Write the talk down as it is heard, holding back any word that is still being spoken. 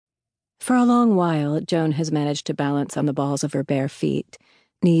For a long while, Joan has managed to balance on the balls of her bare feet,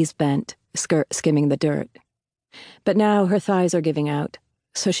 knees bent, skirt skimming the dirt. But now her thighs are giving out,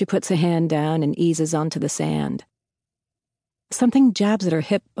 so she puts a hand down and eases onto the sand. Something jabs at her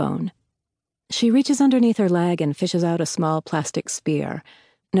hip bone. She reaches underneath her leg and fishes out a small plastic spear,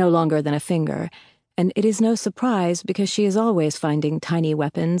 no longer than a finger, and it is no surprise because she is always finding tiny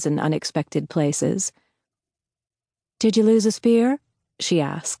weapons in unexpected places. "Did you lose a spear?" she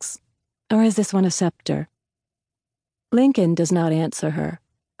asks. "Or is this one a scepter?" Lincoln does not answer her,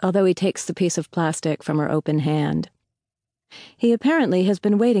 although he takes the piece of plastic from her open hand. He apparently has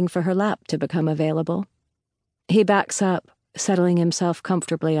been waiting for her lap to become available. He backs up, settling himself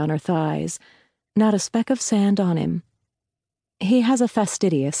comfortably on her thighs, not a speck of sand on him. He has a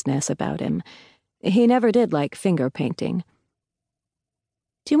fastidiousness about him. He never did like finger painting.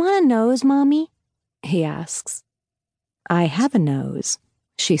 "Do you want a nose, Mommy?" he asks. "I have a nose,"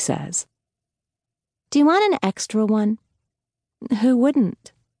 she says. "Do you want an extra one?" Who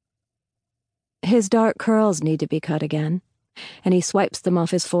wouldn't? His dark curls need to be cut again, and he swipes them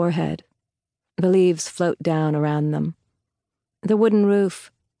off his forehead. The leaves float down around them. The wooden roof,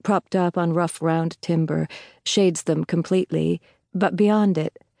 propped up on rough round timber, shades them completely, but beyond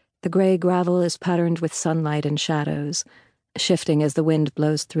it, the gray gravel is patterned with sunlight and shadows, shifting as the wind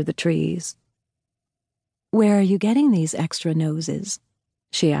blows through the trees. "Where are you getting these extra noses?"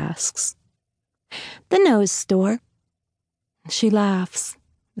 she asks. "The nose store." She laughs,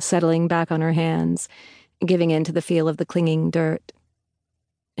 settling back on her hands, giving in to the feel of the clinging dirt.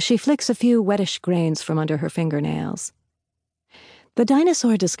 She flicks a few wettish grains from under her fingernails. The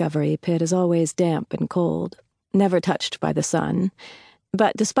dinosaur discovery pit is always damp and cold, never touched by the sun,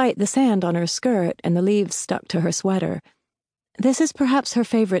 but despite the sand on her skirt and the leaves stuck to her sweater, this is perhaps her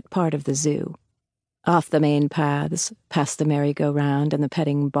favorite part of the zoo. Off the main paths, past the merry-go-round and the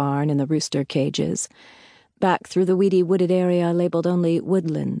petting barn and the rooster cages, back through the weedy wooded area labeled only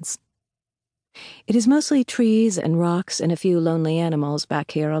woodlands. It is mostly trees and rocks and a few lonely animals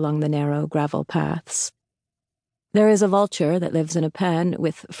back here along the narrow gravel paths. There is a vulture that lives in a pen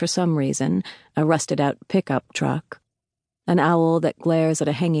with, for some reason, a rusted-out pickup truck, an owl that glares at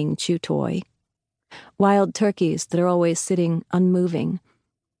a hanging chew toy, wild turkeys that are always sitting unmoving.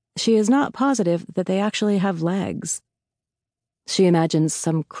 She is not positive that they actually have legs. She imagines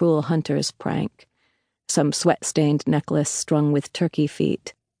some cruel hunter's prank, some sweat-stained necklace strung with turkey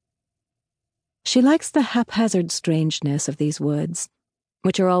feet. She likes the haphazard strangeness of these woods,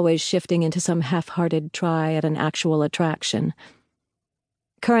 which are always shifting into some half-hearted try at an actual attraction.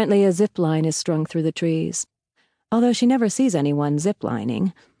 Currently a zip line is strung through the trees, although she never sees anyone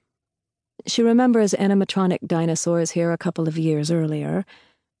zip-lining. She remembers animatronic dinosaurs here a couple of years earlier,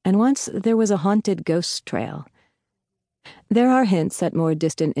 and once there was a haunted ghost trail. There are hints at more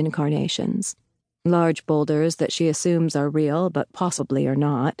distant incarnations, large boulders that she assumes are real but possibly are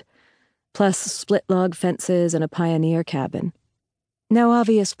not, plus split-log fences and a pioneer cabin. No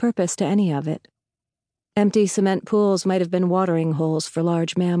obvious purpose to any of it. Empty cement pools might have been watering holes for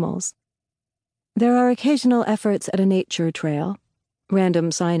large mammals. There are occasional efforts at a nature trail,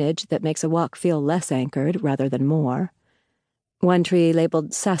 random signage that makes a walk feel less anchored rather than more. One tree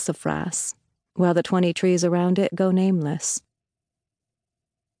labeled sassafras, while the 20 trees around it go nameless.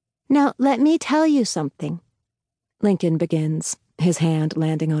 "Now, let me tell you something," Lincoln begins, his hand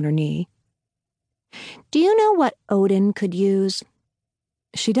landing on her knee. "Do you know what Odin could use?"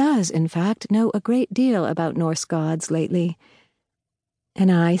 She does, in fact, know a great deal about Norse gods lately. "An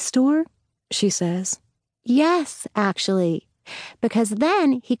eye store?" she says. "Yes, actually, because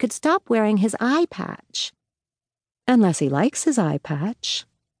then he could stop wearing his eye patch." "Unless he likes his eye patch."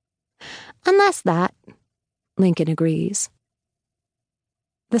 "Unless that," Lincoln agrees.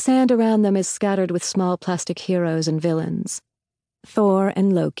 The sand around them is scattered with small plastic heroes and villains. Thor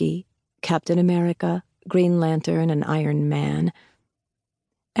and Loki, Captain America, Green Lantern, and Iron Man.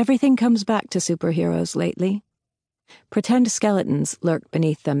 Everything comes back to superheroes lately. Pretend skeletons lurk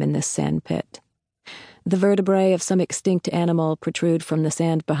beneath them in this sand pit. The vertebrae of some extinct animal protrude from the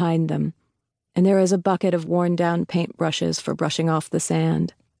sand behind them, and there is a bucket of worn-down paintbrushes for brushing off the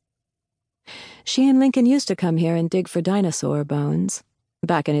sand. She and Lincoln used to come here and dig for dinosaur bones,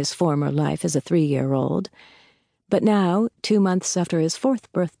 back in his former life as a 3-year-old, but now, 2 months after his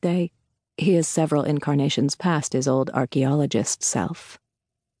 4th birthday, he is several incarnations past his old archaeologist self.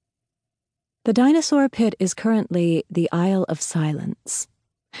 The dinosaur pit is currently the Isle of Silence,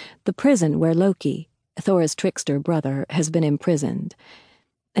 the prison where Loki, Thor's trickster brother, has been imprisoned.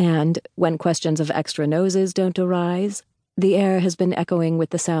 And, when questions of extra noses don't arise, the air has been echoing with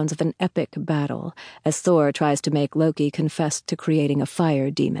the sounds of an epic battle as Thor tries to make Loki confess to creating a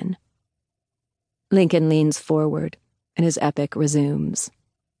fire demon. Lincoln leans forward, and his epic resumes.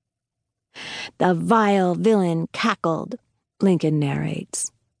 The vile villain cackled, Lincoln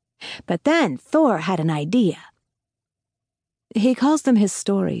narrates. But then Thor had an idea. He calls them his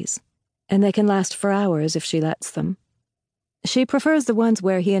stories, and they can last for hours if she lets them. She prefers the ones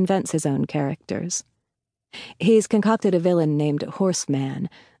where he invents his own characters. He's concocted a villain named Horseman,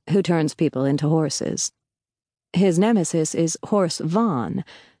 who turns people into horses. His nemesis is Horse Vaughn,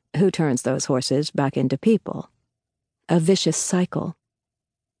 who turns those horses back into people. A vicious cycle.